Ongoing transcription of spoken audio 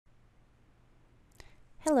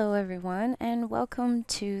Hello everyone and welcome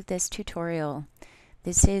to this tutorial.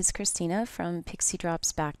 This is Christina from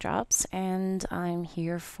Pixiedrops Backdrops and I'm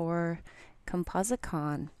here for Composite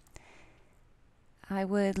Con. I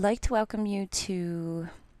would like to welcome you to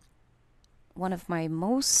one of my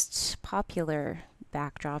most popular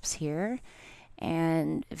backdrops here,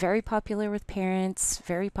 and very popular with parents,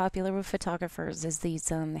 very popular with photographers, is these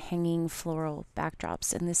hanging floral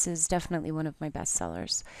backdrops, and this is definitely one of my best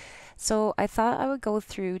sellers. So I thought I would go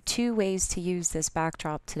through two ways to use this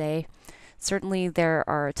backdrop today. Certainly there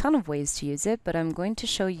are a ton of ways to use it, but I'm going to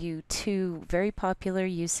show you two very popular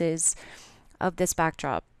uses of this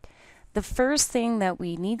backdrop. The first thing that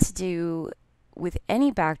we need to do with any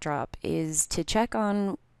backdrop is to check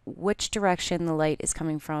on which direction the light is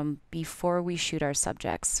coming from before we shoot our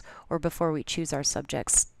subjects or before we choose our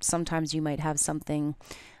subjects. Sometimes you might have something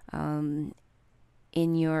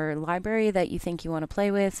in your library that you think you want to play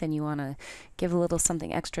with and you want to give a little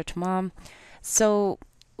something extra to mom. So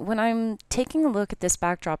when I'm taking a look at this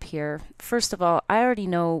backdrop here, first of all, I already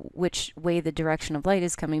know which way the direction of light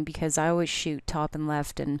is coming because I always shoot top and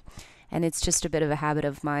left, and it's just a bit of a habit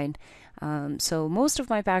of mine. So most of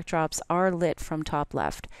my backdrops are lit from top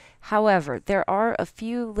left. However, there are a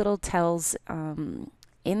few little tells in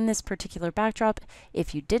this particular backdrop.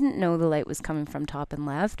 If you didn't know the light was coming from top and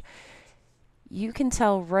left, you can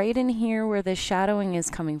tell right in here where the shadowing is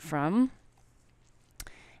coming from.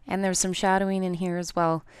 And there's some shadowing in here as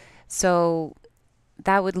well. So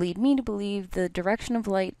that would lead me to believe the direction of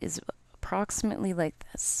light is approximately like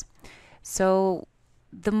this. So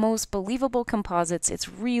the most believable composites, it's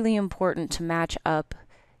really important to match up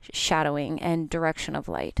shadowing and direction of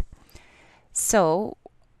light. So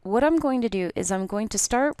what I'm going to do is I'm going to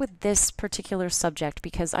start with this particular subject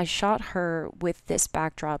because I shot her with this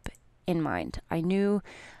backdrop in mind. I knew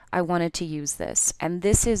I wanted to use this, and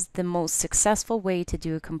this is the most successful way to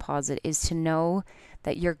do a composite, is to know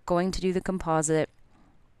that you're going to do the composite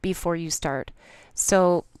before you start.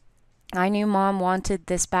 So I knew mom wanted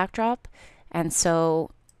this backdrop, and so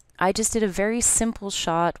I just did a very simple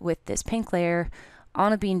shot with this pink layer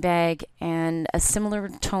on a beanbag and a similar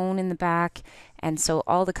tone in the back, and so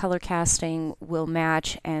all the color casting will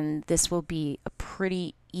match, and this will be a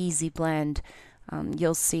pretty easy blend.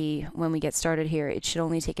 You'll see when we get started here, it should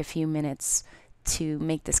only take a few minutes to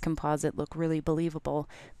make this composite look really believable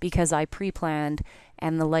because I pre-planned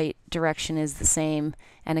and the light direction is the same.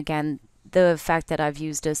 And again, the fact that I've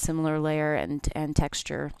used a similar layer and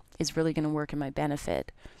texture is really going to work in my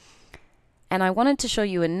benefit. And I wanted to show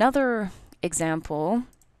you another example.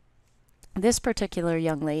 This particular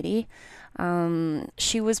young lady,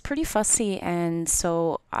 she was pretty fussy, and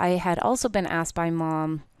so I had also been asked by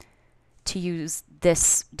mom to use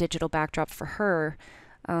this digital backdrop for her,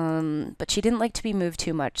 but she didn't like to be moved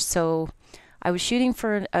too much. So I was shooting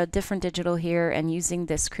for a different digital here and using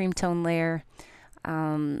this cream tone layer.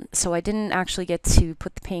 So I didn't actually get to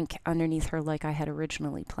put the pink underneath her like I had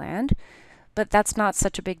originally planned, but that's not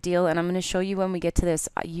such a big deal. And I'm going to show you when we get to this,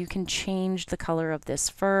 you can change the color of this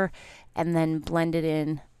fur and then blend it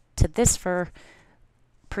in to this fur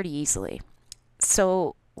pretty easily.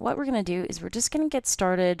 So what we're going to do is we're just going to get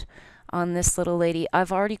started on this little lady.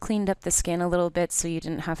 I've already cleaned up the skin a little bit so you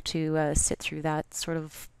didn't have to sit through that sort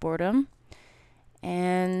of boredom.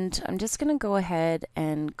 And I'm just going to go ahead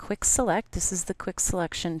and quick select. This is the quick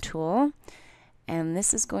selection tool, and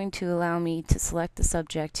this is going to allow me to select the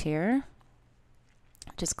subject here.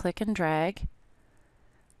 Just click and drag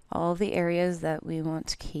all the areas that we want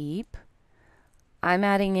to keep. I'm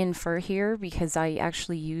adding in fur here because I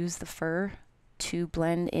actually use the fur to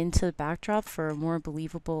blend into the backdrop for a more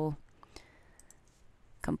believable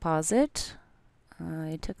composite.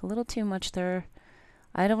 I took a little too much there.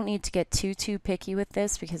 I don't need to get too picky with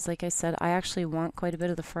this because, like I said, I actually want quite a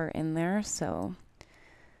bit of the fur in there. So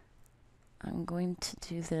I'm going to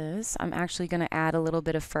do this. I'm actually going to add a little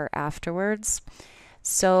bit of fur afterwards.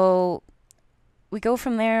 So we go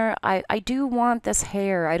from there. I do want this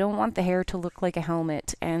hair. I don't want the hair to look like a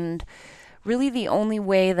helmet. And really the only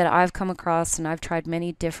way that I've come across, and I've tried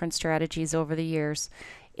many different strategies over the years,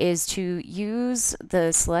 is to use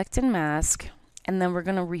the select and mask, and then we're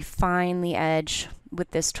going to refine the edge with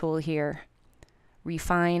this tool here.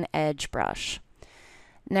 Refine edge brush.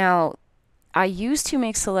 Now, I used to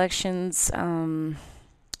make selections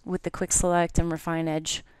with the quick select and refine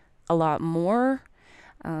edge a lot more,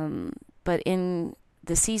 but in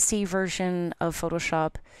the CC version of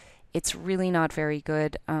Photoshop, it's really not very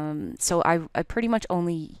good. So I pretty much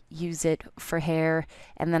only use it for hair,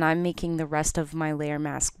 and then I'm making the rest of my layer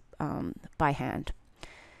mask by hand.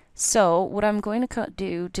 So what I'm going to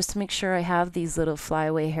do, just to make sure I have these little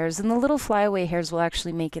flyaway hairs, and the little flyaway hairs will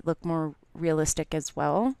actually make it look more realistic as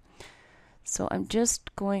well. So I'm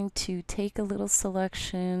just going to take a little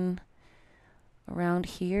selection around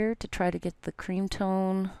here to try to get the cream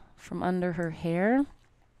tone from under her hair.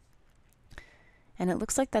 And it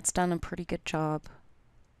looks like that's done a pretty good job.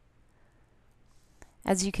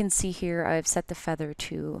 As you can see here, I've set the feather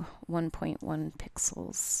to 1.1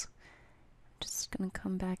 pixels. Just going to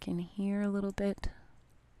come back in here a little bit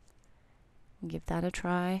and give that a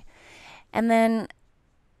try. And then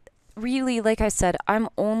really, like I said, I'm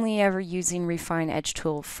only ever using Refine Edge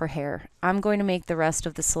Tool for hair. I'm going to make the rest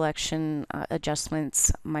of the selection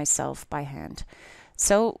adjustments myself by hand.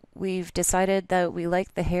 So we've decided that we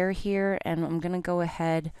like the hair here, and I'm going to go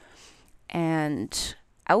ahead and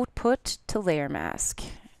output to layer mask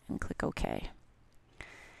and click OK.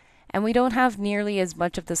 And we don't have nearly as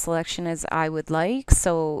much of the selection as I would like,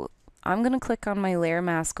 so I'm going to click on my layer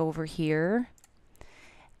mask over here.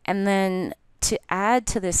 And then to add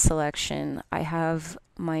to this selection, I have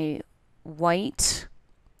my white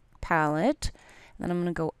palette. And then I'm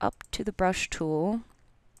going to go up to the brush tool.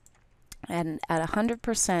 And at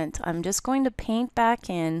 100%, I'm just going to paint back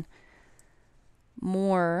in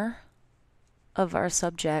more of our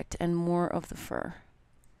subject and more of the fur,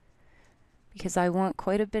 because I want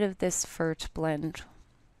quite a bit of this fur to blend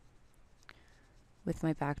with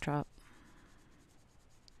my backdrop.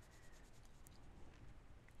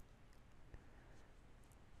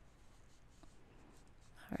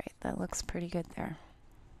 All right, that looks pretty good there.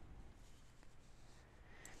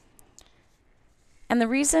 And the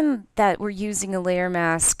reason that we're using a layer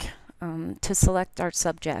mask to select our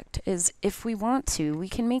subject is if we want to, we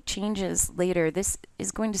can make changes later. This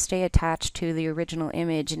is going to stay attached to the original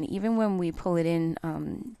image, and even when we pull it in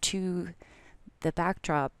to the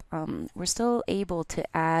backdrop, we're still able to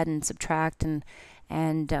add and subtract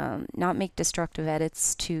and not make destructive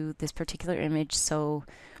edits to this particular image. So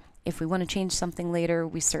if we want to change something later,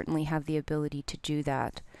 we certainly have the ability to do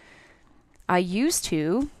that. I used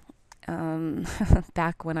to,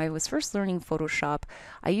 back when I was first learning Photoshop,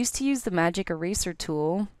 I used to use the magic eraser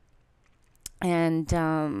tool, and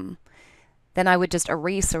then I would just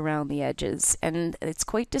erase around the edges, and it's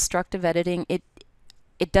quite destructive editing.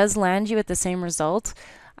 It does land you at the same result,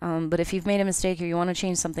 but if you've made a mistake or you want to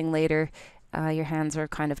change something later, your hands are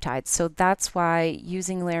kind of tied. So that's why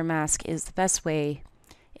using layer mask is the best way,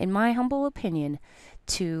 in my humble opinion,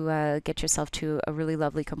 to get yourself to a really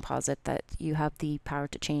lovely composite that you have the power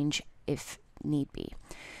to change if need be.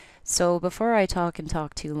 So before I talk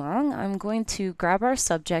too long, I'm going to grab our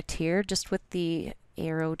subject here just with the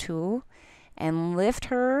arrow tool and lift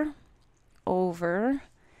her over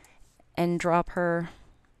and drop her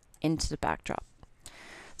into the backdrop.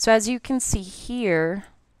 So as you can see here,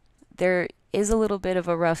 there is a little bit of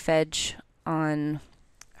a rough edge on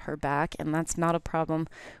her back, and that's not a problem.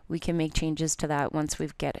 We can make changes to that once we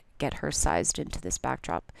get her sized into this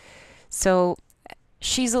backdrop. So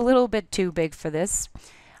she's a little bit too big for this.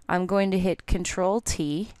 I'm going to hit Control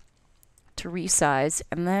T to resize,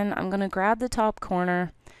 and then I'm going to grab the top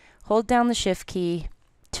corner, hold down the Shift key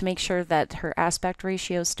to make sure that her aspect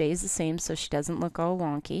ratio stays the same so she doesn't look all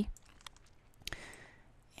wonky.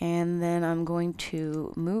 And then I'm going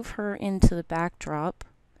to move her into the backdrop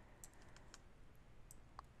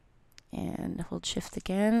and hold Shift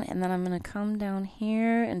again, and then I'm going to come down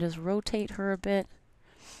here and just rotate her a bit.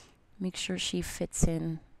 Make sure she fits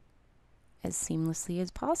in as seamlessly as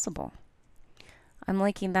possible. I'm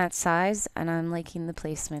liking that size, and I'm liking the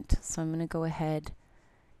placement, so I'm going to go ahead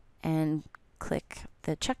and click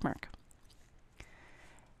the check mark.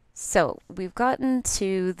 So we've gotten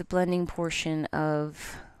to the blending portion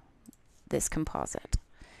of this composite.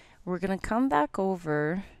 We're going to come back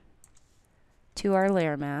over to our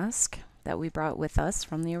layer mask that we brought with us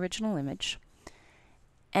from the original image.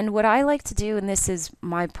 And what I like to do, and this is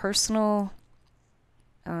my personal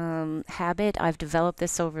habit, I've developed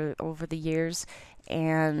this over the years,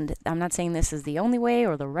 and I'm not saying this is the only way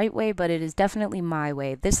or the right way, but it is definitely my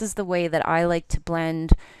way. This is the way that I like to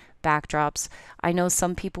blend backdrops. I know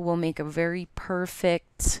some people will make a very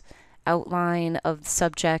perfect outline of the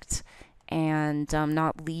subject and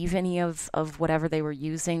not leave any of whatever they were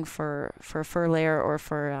using for a fur layer or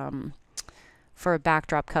for a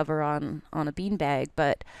backdrop cover on a beanbag,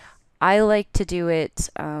 but I like to do it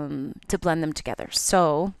to blend them together.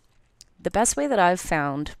 So the best way that I've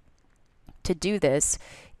found to do this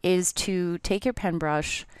is to take your pen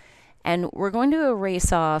brush, and we're going to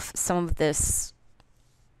erase off some of this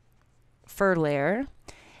fur layer,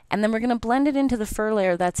 and then we're going to blend it into the fur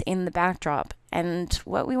layer that's in the backdrop. And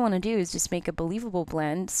what we want to do is just make a believable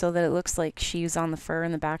blend so that it looks like she's on the fur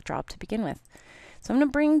in the backdrop to begin with. So I'm going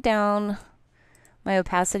to bring down my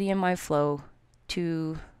opacity and my flow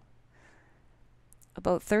to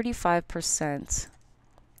about 35%.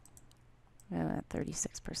 I'm at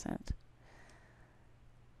 36%.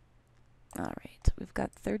 All right, we've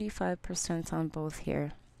got 35% on both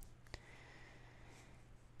here.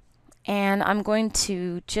 And I'm going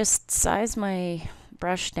to just size my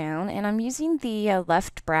brush down, and I'm using the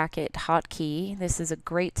left bracket hotkey. This is a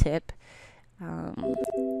great tip,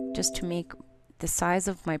 just to make the size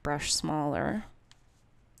of my brush smaller.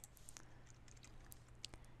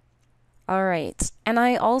 All right, and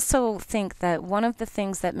I also think that one of the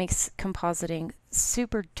things that makes compositing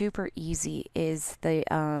super duper easy is the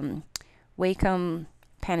Wacom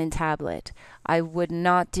pen and tablet. I would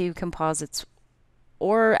not do composites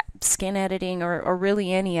or skin editing or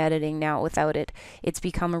really any editing now without it. It's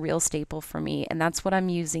become a real staple for me, and that's what I'm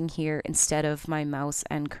using here instead of my mouse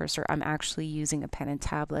and cursor. I'm actually using a pen and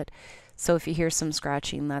tablet. So if you hear some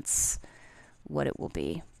scratching, that's what it will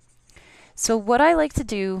be. So what I like to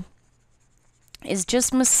do is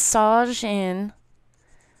just massage in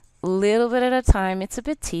a little bit at a time. It's a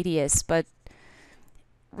bit tedious, but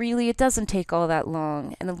really it doesn't take all that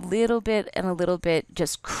long. And a little bit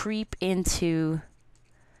just creep into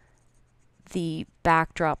the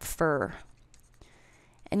backdrop fur.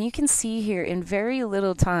 And you can see here in very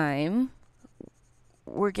little time,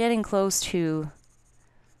 we're getting close to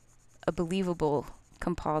a believable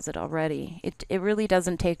composite already. It really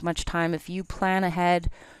doesn't take much time. If you plan ahead,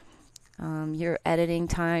 your editing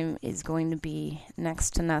time is going to be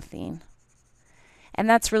next to nothing. And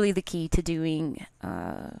that's really the key to doing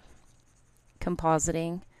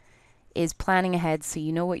compositing, is planning ahead so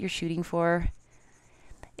you know what you're shooting for.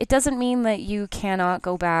 It doesn't mean that you cannot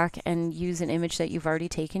go back and use an image that you've already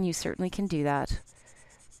taken. You certainly can do that.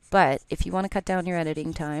 But if you want to cut down your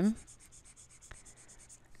editing time,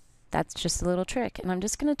 that's just a little trick. And I'm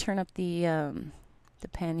just going to turn up the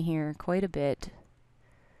pen here quite a bit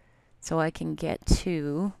so I can get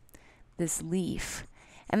to this leaf.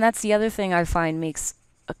 And that's the other thing I find makes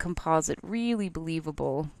a composite really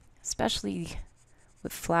believable, especially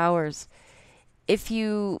with flowers. If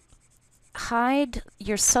you hide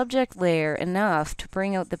your subject layer enough to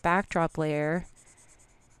bring out the backdrop layer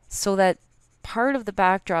so that part of the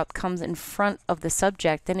backdrop comes in front of the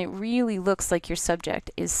subject, then it really looks like your subject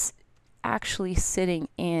is actually sitting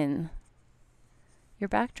in your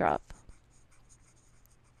backdrop.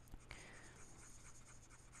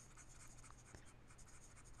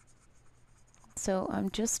 So I'm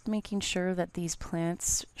just making sure that these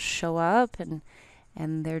plants show up and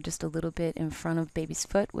they're just a little bit in front of baby's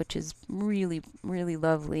foot, which is really, really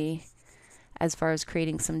lovely as far as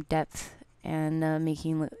creating some depth and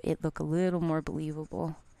making it look a little more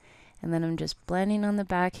believable. And then I'm just blending on the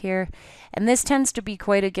back here. And this tends to be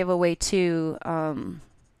quite a giveaway too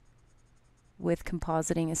with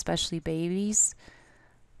compositing, especially babies,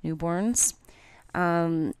 newborns,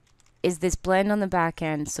 is this blend on the back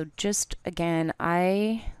end. So just, again,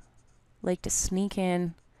 I like to sneak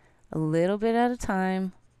in a little bit at a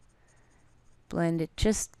time, blend it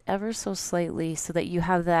just ever so slightly so that you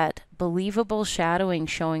have that believable shadowing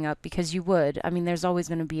showing up, because you would. I mean, there's always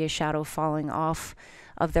going to be a shadow falling off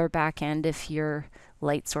of their back end if your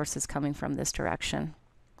light source is coming from this direction.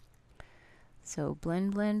 So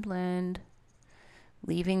blend, blend, blend,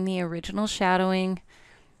 leaving the original shadowing.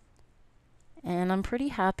 And I'm pretty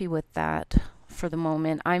happy with that for the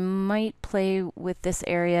moment. I might play with this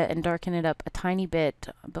area and darken it up a tiny bit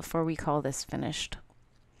before we call this finished.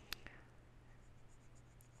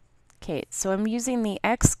 Okay, so I'm using the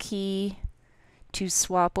X key to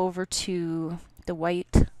swap over to the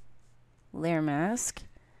white layer mask.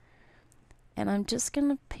 And I'm just going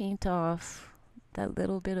to paint off that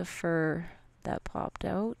little bit of fur that popped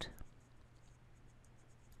out.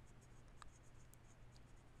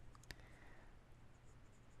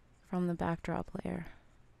 From the backdrop layer.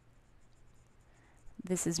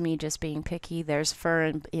 This is me just being picky. There's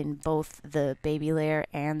fur in both the baby layer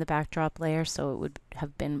and the backdrop layer, so it would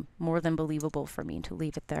have been more than believable for me to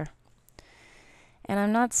leave it there. And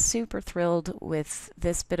I'm not super thrilled with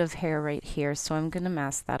this bit of hair right here, so I'm going to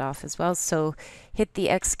mask that off as well. So hit the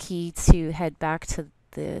X key to head back to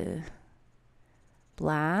the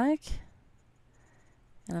black.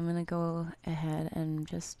 And I'm going to go ahead and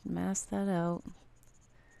just mask that out.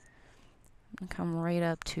 Come right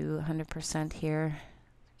up to 100% here,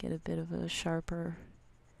 get a bit of a sharper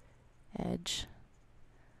edge.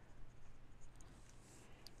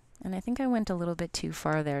 And I think I went a little bit too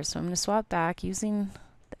far there, so I'm going to swap back using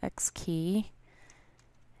the X key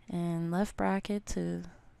and left bracket to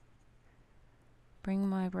bring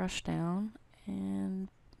my brush down and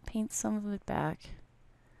paint some of it back.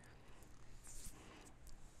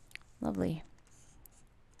 Lovely.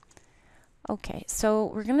 Okay,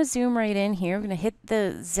 so we're going to zoom right in here. We're going to hit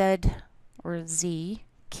the Z or Z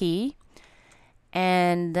key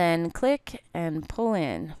and then click and pull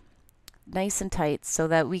in nice and tight so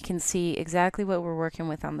that we can see exactly what we're working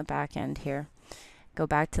with on the back end here. Go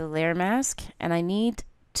back to the layer mask, and I need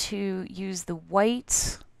to use the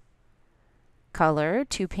white color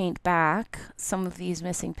to paint back some of these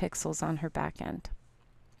missing pixels on her back end.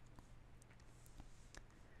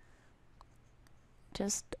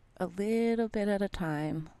 Just a little bit at a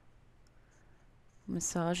time,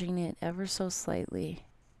 massaging it ever so slightly.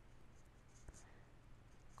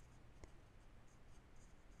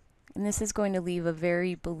 And this is going to leave a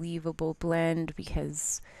very believable blend,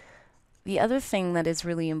 because the other thing that is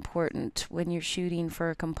really important when you're shooting for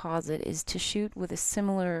a composite is to shoot with a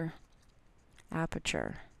similar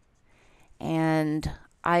aperture. And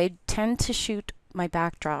I tend to shoot my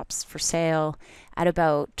backdrops for sale at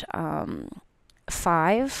about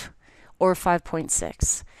 5 or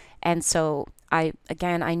 5.6. And so I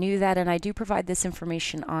knew that, and I do provide this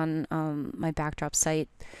information on my backdrop site.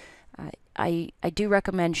 I do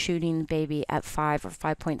recommend shooting baby at 5 or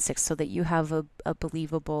 5.6 so that you have a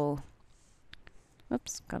believable,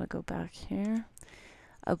 oops, gotta go back here,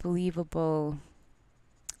 a believable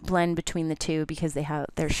blend between the two, because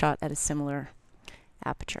they're shot at a similar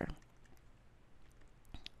aperture.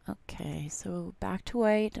 Okay, so back to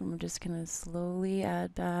white, and we're just gonna slowly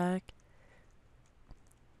add back.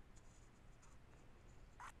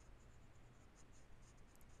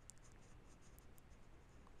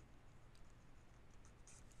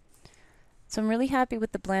 So I'm really happy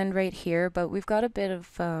with the blend right here, but we've got a bit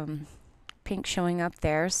of pink showing up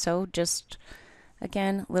there. So just,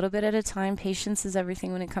 again, a little bit at a time. Patience is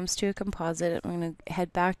everything when it comes to a composite. I'm going to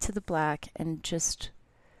head back to the black and just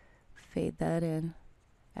fade that in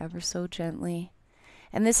ever so gently.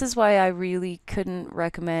 And this is why I really couldn't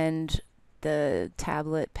recommend the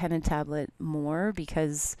tablet, pen and tablet more,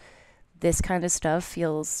 because this kind of stuff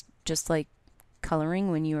feels just like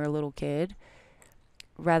coloring when you were a little kid.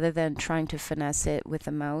 Rather than trying to finesse it with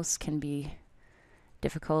a mouse can be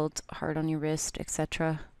difficult, hard on your wrist,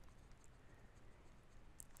 etc.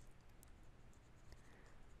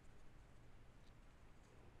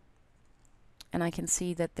 And I can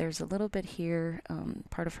see that there's a little bit here,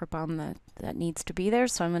 part of her bum that needs to be there,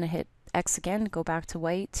 so I'm going to hit X again, go back to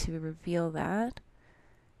white to reveal that,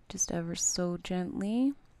 just ever so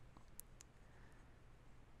gently.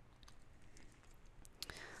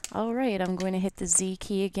 Alright, I'm going to hit the Z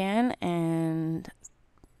key again and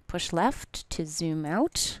push left to zoom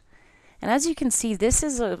out. And as you can see, this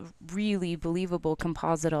is a really believable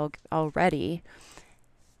composite already.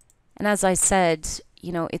 And as I said,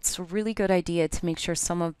 you know, it's a really good idea to make sure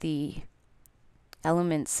some of the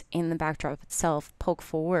elements in the backdrop itself poke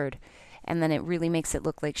forward, and then it really makes it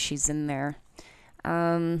look like she's in there.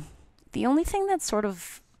 The only thing that's sort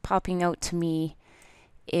of popping out to me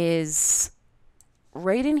is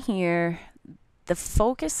right in here, the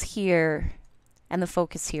focus here and the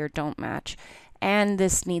focus here don't match, and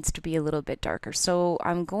this needs to be a little bit darker. So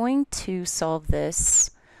I'm going to solve this.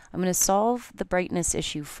 I'm going to solve the brightness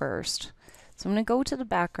issue first. So I'm going to go to the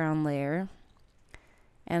background layer,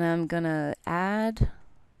 and I'm going to add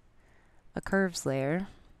a curves layer,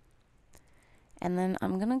 and then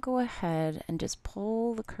I'm going to go ahead and just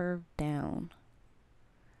pull the curve down.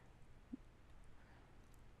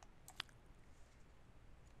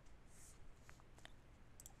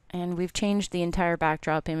 And we've changed the entire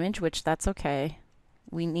backdrop image, which that's okay.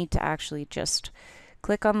 We need to actually just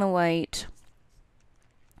click on the white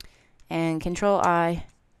and Control I,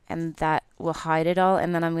 and that will hide it all.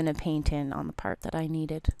 And then I'm going to paint in on the part that I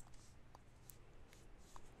needed.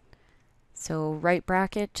 So right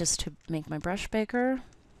bracket just to make my brush bigger.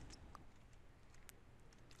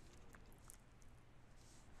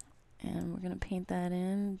 And we're going to paint that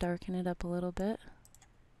in, darken it up a little bit.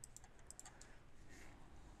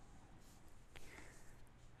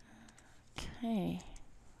 Okay,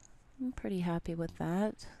 I'm pretty happy with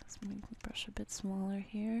that. Let's make the brush a bit smaller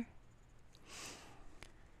here.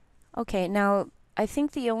 Okay, now I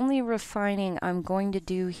think the only refining I'm going to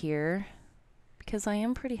do here, because I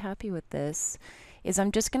am pretty happy with this, is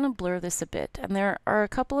I'm just going to blur this a bit. And there are a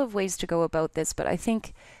couple of ways to go about this, but I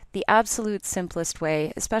think the absolute simplest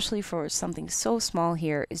way, especially for something so small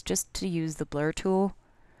here, is just to use the blur tool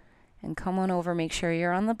and come on over, make sure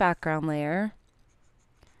you're on the background layer,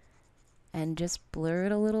 and just blur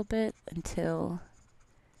it a little bit until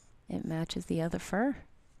it matches the other fur.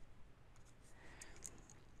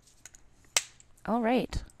 All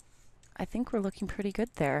right. I think we're looking pretty good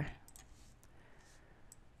there.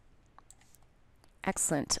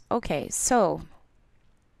 Excellent. Okay, so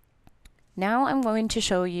now I'm going to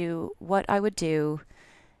show you what I would do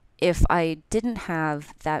if I didn't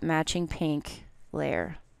have that matching pink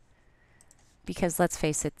layer. Because let's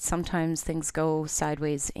face it, sometimes things go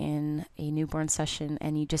sideways in a newborn session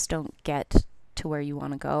and you just don't get to where you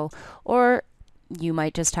want to go. Or you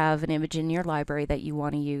might just have an image in your library that you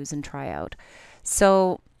want to use and try out.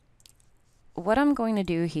 So what I'm going to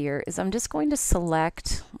do here is I'm just going to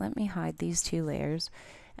select, let me hide these two layers,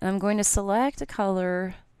 and I'm going to select a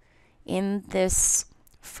color in this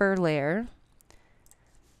fur layer,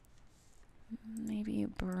 maybe a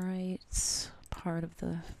bright part of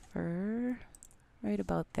the fur, right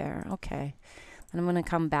about there. Okay. And I'm going to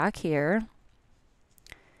come back here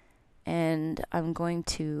and I'm going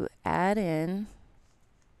to add in,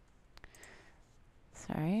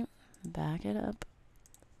 sorry, back it up,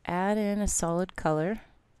 add in a solid color.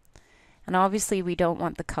 And obviously we don't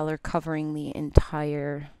want the color covering the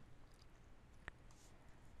entire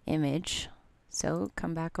image. So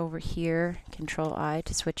come back over here, Control I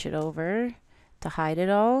to switch it over, to hide it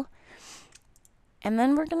all. And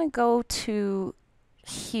then we're going to go to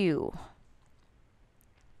hue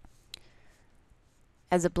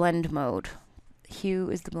as a blend mode. Hue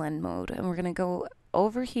is the blend mode. And we're going to go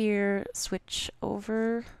over here, switch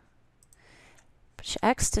over, push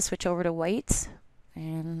X to switch over to white.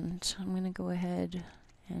 And I'm going to go ahead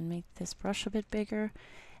and make this brush a bit bigger.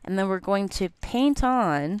 And then we're going to paint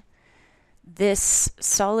on this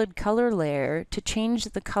solid color layer to change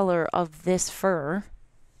the color of this fur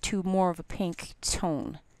to more of a pink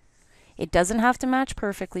tone. It doesn't have to match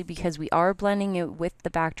perfectly because we are blending it with the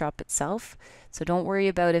backdrop itself. So don't worry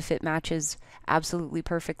about if it matches absolutely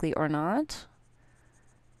perfectly or not,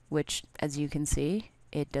 which, as you can see,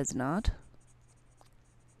 it does not.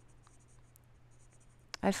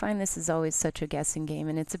 I find this is always such a guessing game,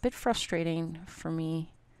 and it's a bit frustrating for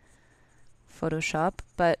me, Photoshop,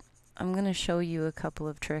 but I'm going to show you a couple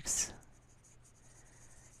of tricks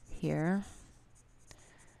here.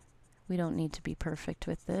 We don't need to be perfect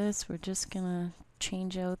with this. We're just going to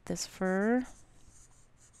change out this fur.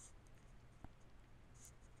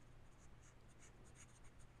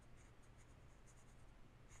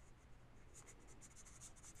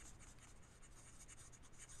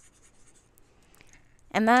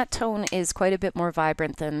 And that tone is quite a bit more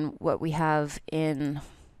vibrant than what we have in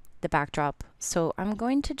the backdrop. So I'm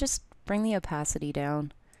going to just bring the opacity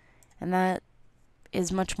down, and that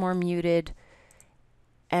is much more muted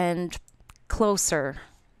and closer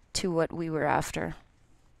to what we were after.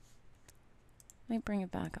 Let me bring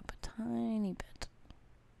it back up a tiny bit.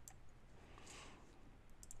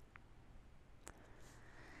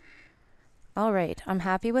 All right, I'm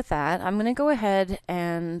happy with that. I'm going to go ahead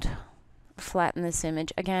and flatten this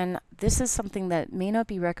image. Again, this is something that may not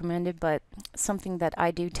be recommended, but something that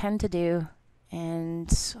I do tend to do, and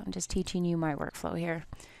I'm just teaching you my workflow here.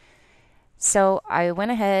 So I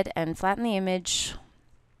went ahead and flattened the image,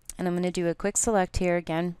 and I'm going to do a quick select here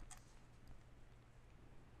again.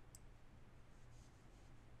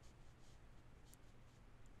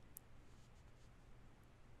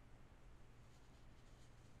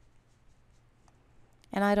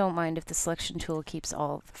 And I don't mind if the selection tool keeps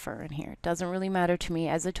all of the fur in here. It doesn't really matter to me.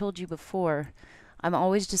 As I told you before, I'm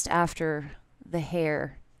always just after the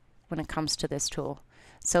hair when it comes to this tool.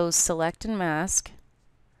 So select and mask,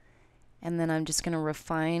 and then I'm just going to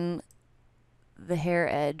refine the hair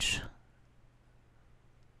edge.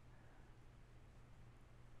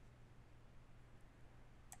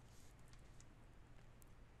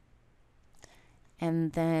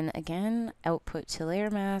 And then again, output to layer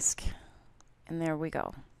mask. And there we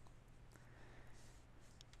go.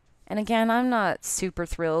 And again, I'm not super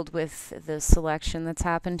thrilled with the selection that's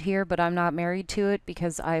happened here, but I'm not married to it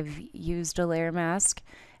because I've used a layer mask,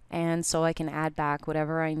 and so I can add back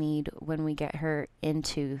whatever I need when we get her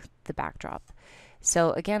into the backdrop.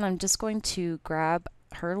 So again, I'm just going to grab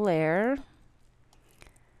her layer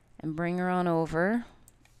and bring her on over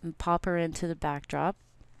and pop her into the backdrop.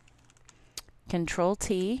 Control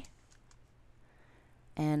T.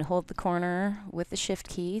 And hold the corner with the shift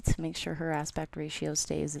key to make sure her aspect ratio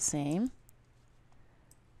stays the same.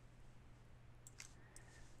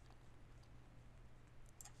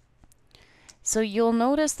 So you'll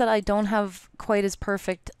notice that I don't have quite as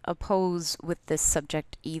perfect a pose with this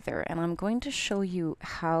subject either, and I'm going to show you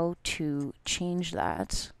how to change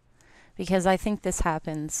that, because I think this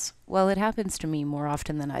happens, well, it happens to me more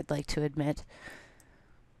often than I'd like to admit.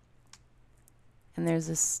 And there's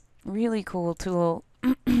this really cool tool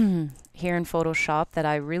here in Photoshop that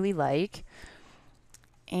I really like.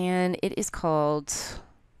 and it is called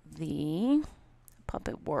the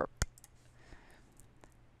Puppet Warp.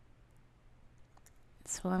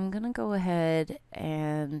 So I'm going to go ahead,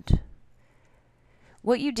 and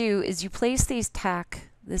what you do is you place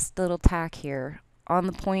this little tack here on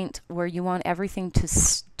the point where you want everything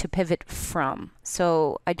to pivot from.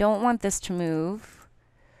 So I don't want this to move.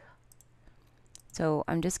 So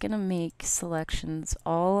I'm just going to make selections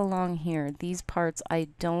all along here. These parts I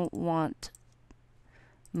don't want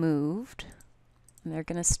moved, and they're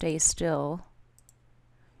going to stay still.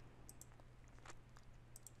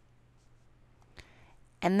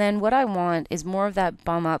 And then what I want is more of that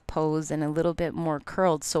bum up pose and a little bit more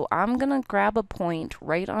curled. So I'm going to grab a point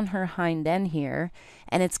right on her hind end here,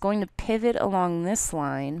 and it's going to pivot along this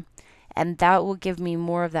line, and that will give me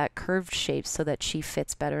more of that curved shape so that she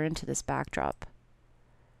fits better into this backdrop.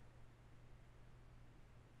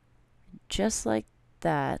 Just like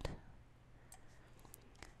that.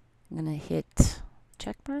 I'm going to hit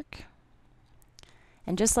check mark.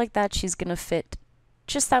 And just like that, she's going to fit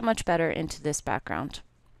just that much better into this background.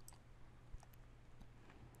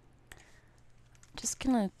 Just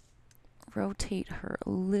going to rotate her a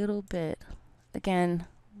little bit. Again,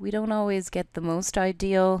 we don't always get the most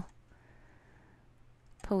ideal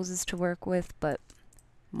poses to work with, but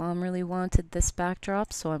Mom really wanted this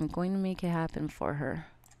backdrop, so I'm going to make it happen for her.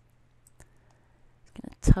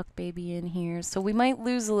 Gonna tuck baby in here. So we might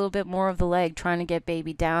lose a little bit more of the leg trying to get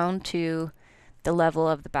baby down to the level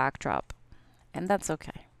of the backdrop, and that's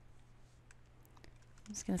okay.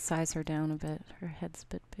 I'm just gonna size her down a bit. Her head's a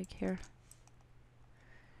bit big here.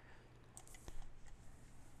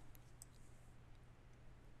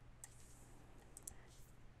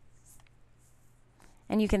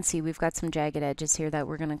 And you can see we've got some jagged edges here that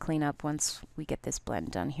we're gonna clean up once we get this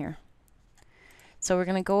blend done here. So we're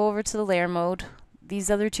gonna go over to the layer mode.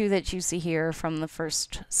 These other two that you see here are from the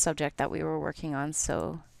first subject that we were working on,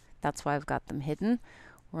 so that's why I've got them hidden.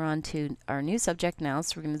 We're on to our new subject now,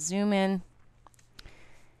 so we're going to zoom in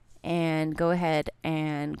and go ahead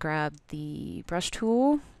and grab the brush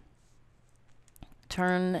tool,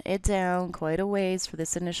 turn it down quite a ways for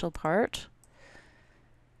this initial part,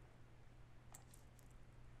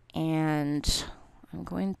 and I'm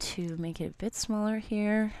going to make it a bit smaller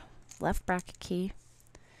here, left bracket key,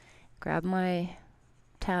 grab my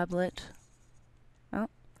tablet,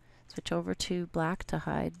 switch over to black to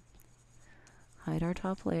hide our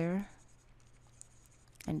top layer,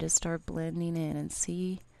 and just start blending in and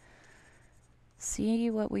see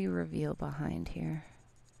what we reveal behind here.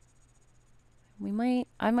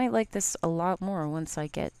 I might like this a lot more once I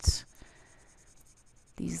get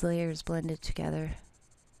these layers blended together.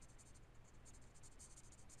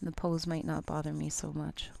 The pose might not bother me so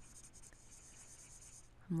much.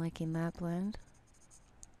 I'm liking that blend.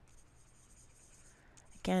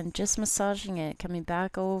 Again, just massaging it, coming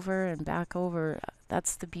back over and back over.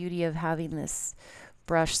 That's the beauty of having this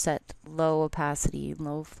brush set low opacity,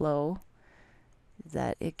 low flow, is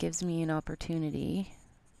that it gives me an opportunity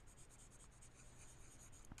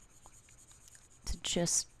to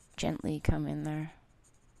just gently come in there.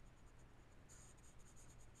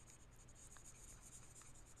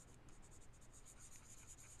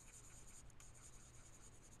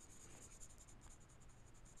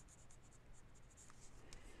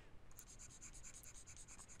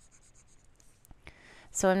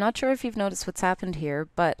 So I'm not sure if you've noticed what's happened here,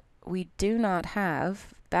 but we do not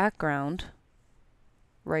have background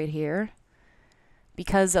right here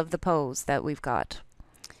because of the pose that we've got.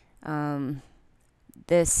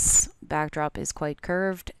 This backdrop is quite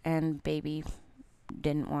curved, and baby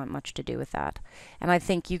didn't want much to do with that. And I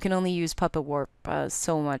think you can only use Puppet Warp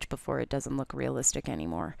so much before it doesn't look realistic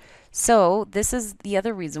anymore. So this is the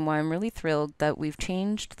other reason why I'm really thrilled that we've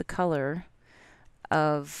changed the color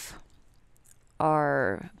of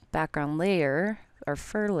our background layer, our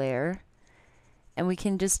fur layer, and we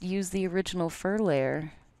can just use the original fur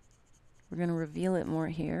layer. We're going to reveal it more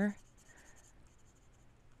here,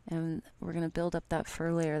 and we're going to build up that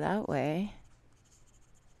fur layer that way.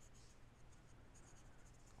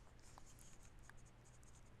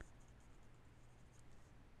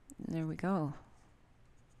 And there we go.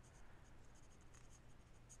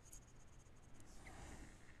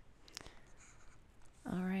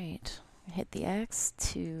 All right. Hit the X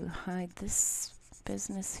to hide this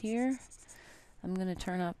business here. I'm going to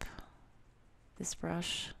turn up this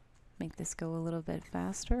brush, make this go a little bit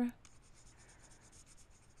faster.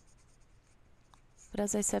 But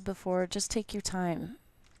as I said before, just take your time.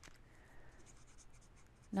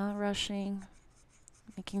 Not rushing,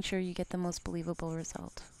 making sure you get the most believable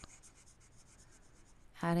result.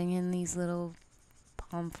 Adding in these little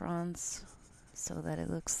palm fronds so that it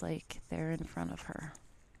looks like they're in front of her.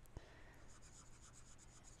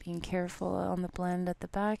 Being careful on the blend at the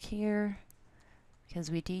back here, because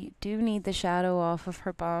we do need the shadow off of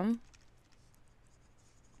her bum.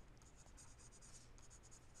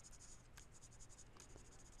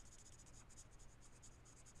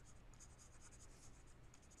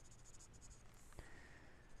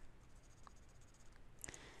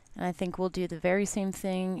 And I think we'll do the very same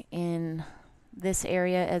thing in this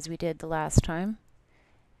area as we did the last time.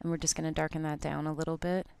 And we're just going to darken that down a little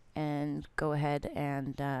bit and go ahead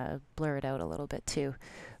and blur it out a little bit too.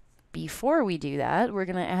 Before we do that, we're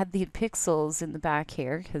going to add the pixels in the back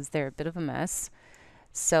here because they're a bit of a mess.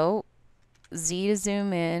 So Z to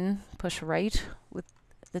zoom in, push right with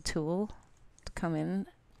the tool to come in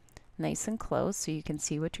nice and close so you can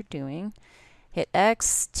see what you're doing. Hit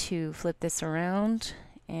X to flip this around,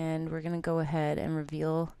 and we're going to go ahead and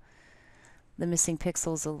reveal the missing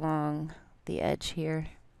pixels along the edge here.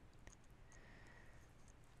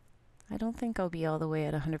 I don't think I'll be all the way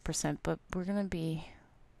at 100%, but we're going to be,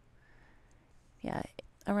 yeah,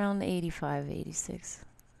 around 85, 86.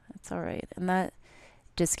 That's all right. And that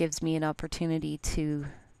just gives me an opportunity to,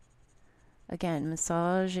 again,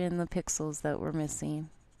 massage in the pixels that we're missing.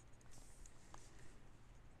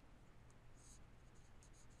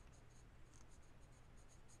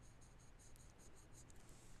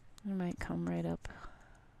 I might come right up.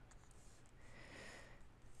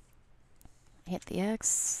 Hit the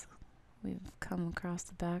X. We've come across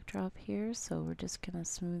the backdrop here, so we're just going to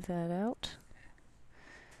smooth that out.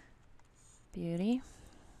 Beauty.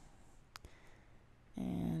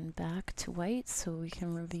 And back to white so we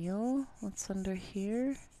can reveal what's under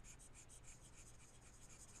here.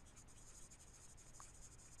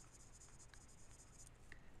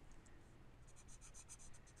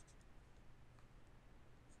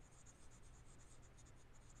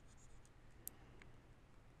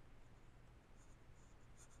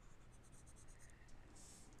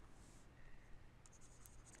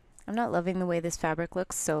 I'm not loving the way this fabric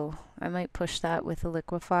looks, so I might push that with the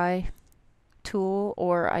liquify tool,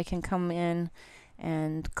 or I can come in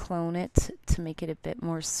and clone it to make it a bit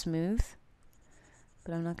more smooth.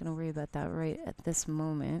 But I'm not going to worry about that right at this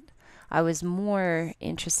moment. I was more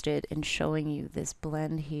interested in showing you this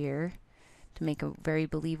blend here to make a very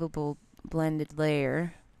believable blended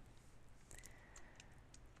layer.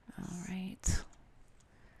 All right.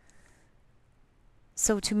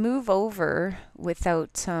 So to move over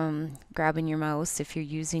without grabbing your mouse, if you're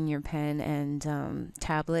using your pen and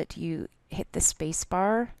tablet, you hit the space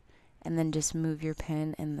bar and then just move your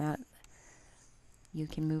pen, and that you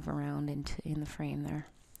can move around in the frame there.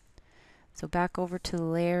 So back over to the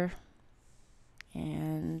layer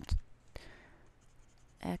and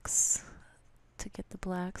X to get the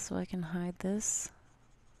black so I can hide this.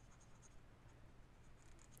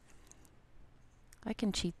 I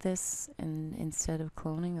can cheat this, and instead of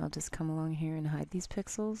cloning, I'll just come along here and hide these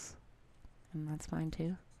pixels, and that's fine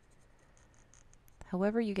too.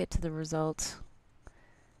 However you get to the result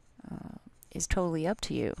is totally up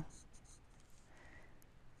to you.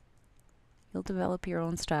 You'll develop your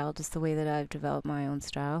own style just the way that I've developed my own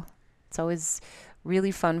style. It's always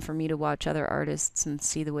really fun for me to watch other artists and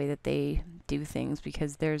see the way that they do things,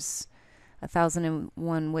 because there's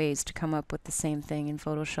 1,001 ways to come up with the same thing in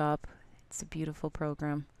Photoshop. It's a beautiful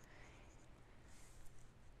program.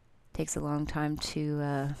 Takes a long time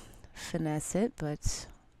to finesse it, but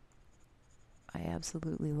I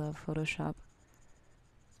absolutely love Photoshop.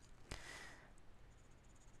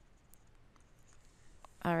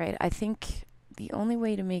 All right, I think the only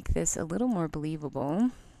way to make this a little more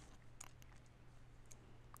believable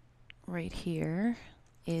right here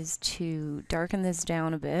is to darken this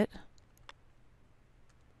down a bit.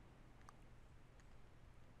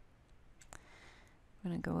 I'm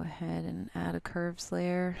going to go ahead and add a curves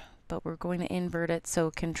layer, but we're going to invert it, so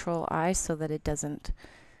Control I so that it doesn't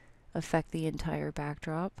affect the entire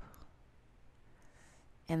backdrop.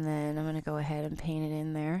 And then I'm going to go ahead and paint it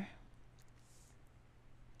in there.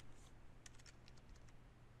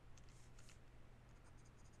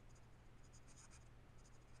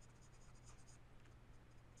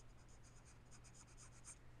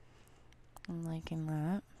 I'm liking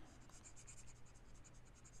that.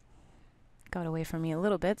 Got away from me a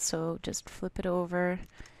little bit, so just flip it over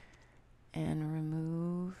and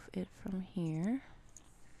remove it from here.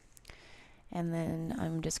 And then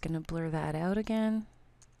I'm just going to blur that out again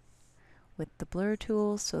with the blur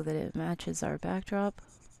tool so that it matches our backdrop.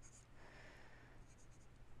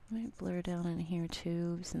 I might blur down in here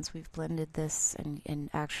too, since we've blended this and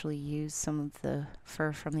actually used some of the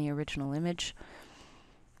fur from the original image.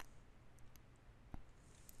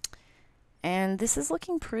 And this is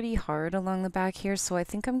looking pretty hard along the back here, so I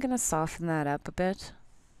think I'm going to soften that up a bit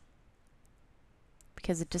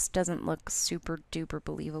because it just doesn't look super duper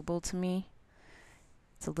believable to me.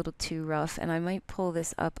 It's a little too rough, and I might pull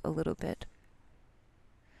this up a little bit.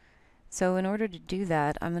 So in order to do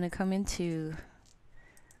that, I'm going to come into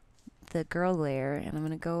the girl layer and I'm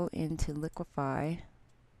going to go into liquefy,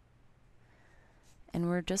 and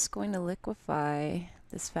we're just going to liquefy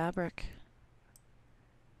this fabric.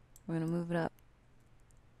 We're going to move it up.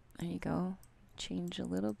 There you go. Change a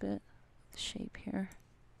little bit the shape here.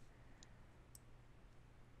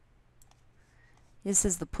 This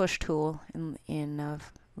is the push tool in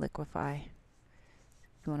liquefy.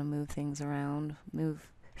 If you want to move things around, move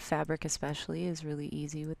fabric especially is really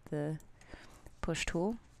easy with the push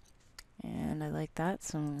tool. And I like that,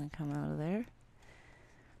 so I'm going to come out of there.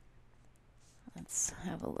 Let's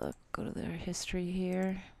have a look. Go to their history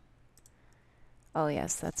here. Oh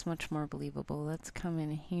yes, that's much more believable. Let's come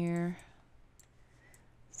in here.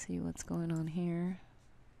 See what's going on here.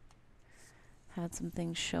 Had some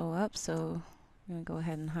things show up, so I'm going to go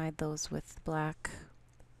ahead and hide those with the black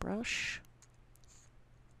brush.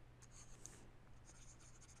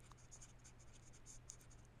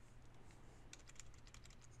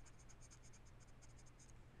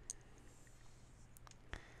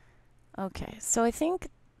 Okay, so I think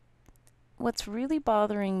what's really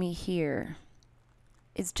bothering me here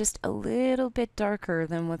is just a little bit darker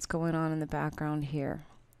than what's going on in the background here.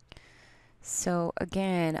 So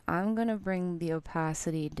again, I'm going to bring the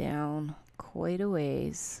opacity down quite a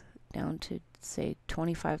ways, down to say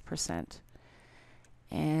 25%.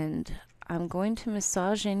 And I'm going to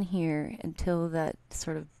massage in here until that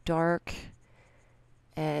sort of dark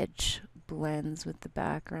edge blends with the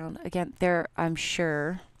background. Again, there I'm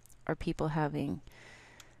sure are people having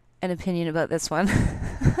an opinion about this one.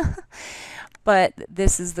 But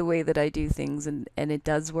this is the way that I do things, and it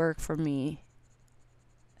does work for me.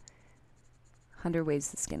 100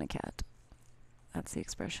 ways to skin a cat. That's the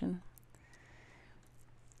expression.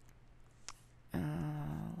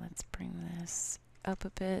 Let's bring this up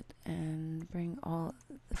a bit and bring all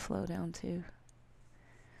the flow down too.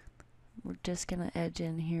 We're just going to edge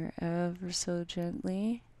in here ever so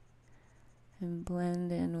gently and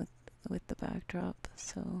blend in with the backdrop,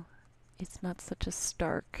 so it's not such a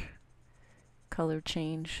stark color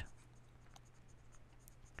change.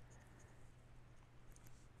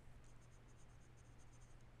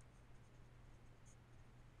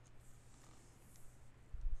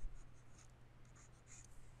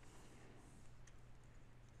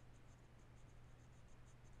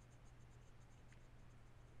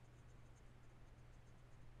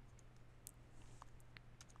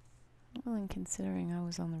 Well, and considering I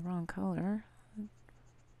was on the wrong color.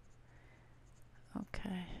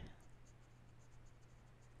 Okay.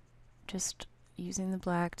 Just using the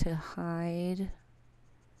black to hide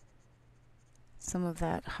some of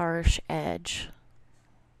that harsh edge.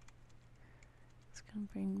 Just gonna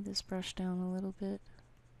bring this brush down a little bit.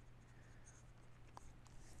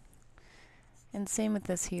 And same with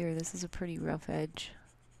this here. This is a pretty rough edge.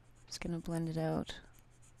 Just gonna blend it out.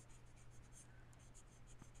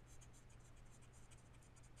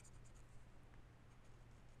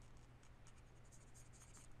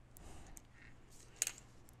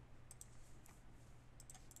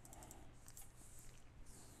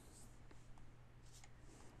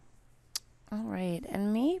 Alright,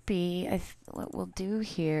 and maybe what we'll do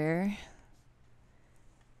here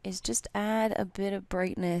is just add a bit of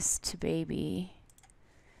brightness to Baby.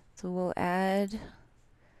 So we'll add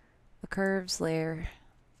a curves layer,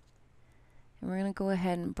 and we're going to go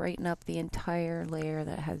ahead and brighten up the entire layer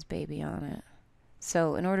that has Baby on it.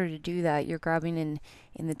 So in order to do that, you're grabbing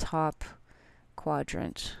in the top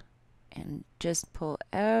quadrant and just pull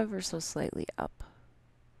ever so slightly up.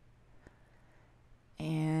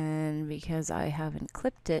 And because I haven't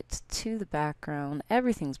clipped it to the background,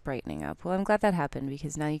 everything's brightening up. Well, I'm glad that happened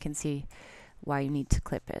because now you can see why you need to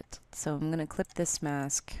clip it. So I'm going to clip this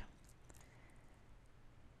mask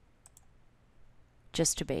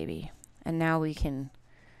just to Baby. And now we can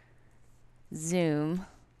zoom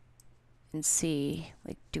and see,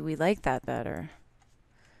 like, do we like that better?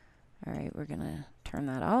 All right, we're going to turn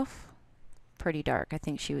that off. Pretty dark. I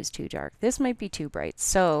think she was too dark. This might be too bright.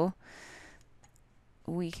 So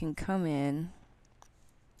we can come in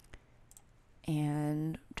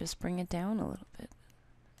and just bring it down a little bit.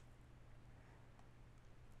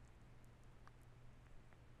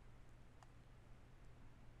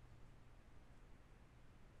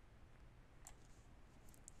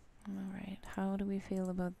 All right, how do we feel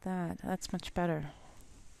about that? That's much better.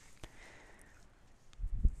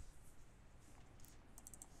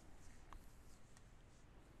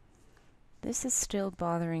 this is still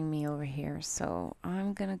bothering me over here, so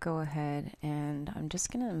I'm gonna go ahead and I'm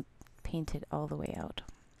just gonna paint it all the way out.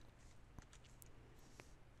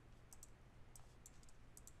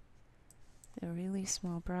 A really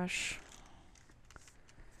small brush.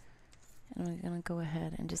 And I'm gonna go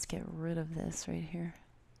ahead and just get rid of this right here,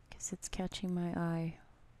 because it's catching my eye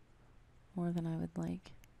more than I would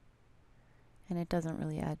like. And it doesn't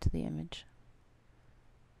really add to the image.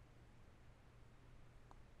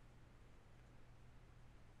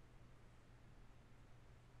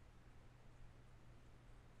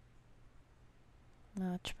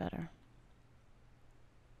 Much better.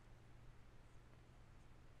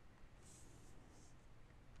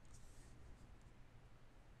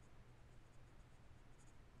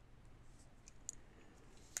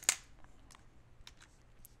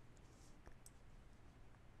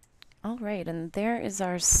 Alright, and there is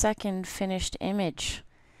our second finished image.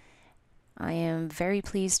 I am very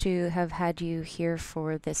pleased to have had you here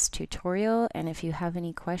for this tutorial, and if you have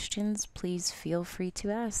any questions, please feel free to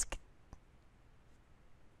ask.